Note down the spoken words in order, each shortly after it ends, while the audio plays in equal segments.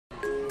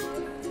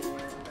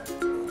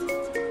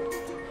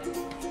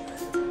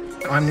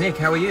I'm Nick.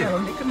 How are you? Hello,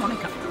 Nick and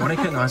Monica.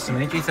 Monica, nice to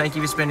meet you. Thank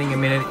you for spending a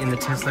minute in the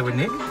Tesla with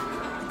Nick.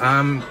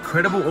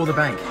 Credabl or the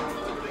bank?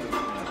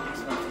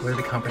 We're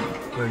the company.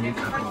 We're a new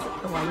company.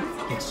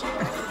 Yes.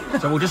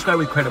 So we'll just go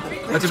with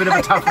Credabl. That's a bit of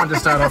a tough one to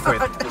start off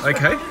with.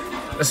 Okay.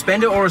 A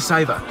spender or a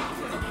saver?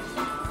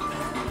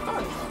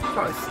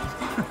 Both.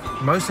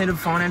 Most needed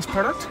finance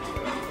product?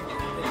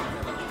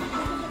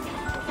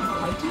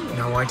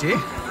 No idea.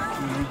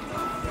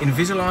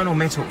 Invisalign or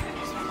metal?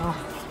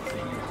 Oh.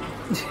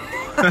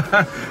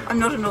 I'm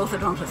not an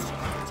orthodontist,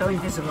 so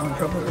Invisalign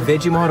probably.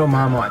 Vegemite or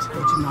Marmite?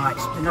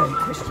 Vegemite, no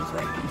questions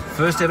there.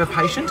 First ever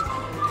patient? A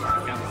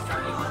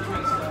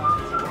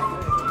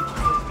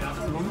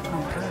long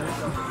time ago.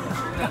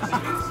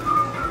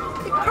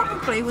 It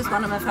probably was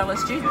one of my fellow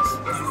students.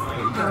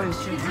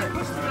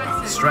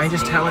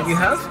 Strangest talent you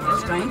have?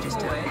 Strangest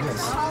talent.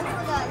 Yes.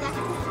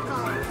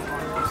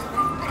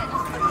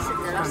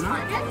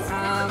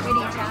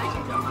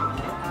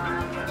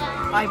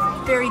 I'm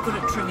very good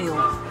at trivial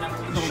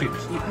Shoot.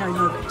 knowledge. No,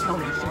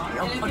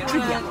 knowledge.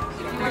 Trivia.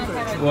 Very good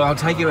at trivia. Well, I'll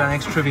take you our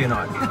next trivia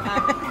night.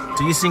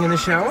 Do you sing in the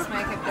shower?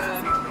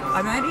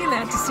 I'm only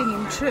allowed to sing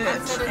in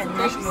church and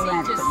national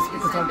anthems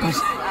because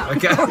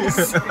I've got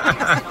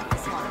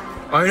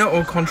Okay. Owner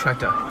or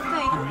contractor?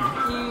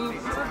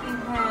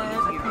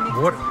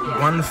 What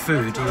one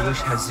food do you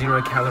wish has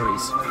 0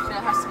 calories?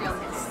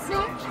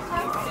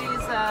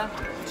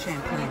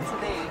 champagne.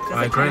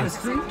 I agree.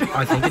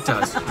 I think it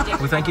does.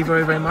 Well, thank you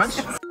very, very much.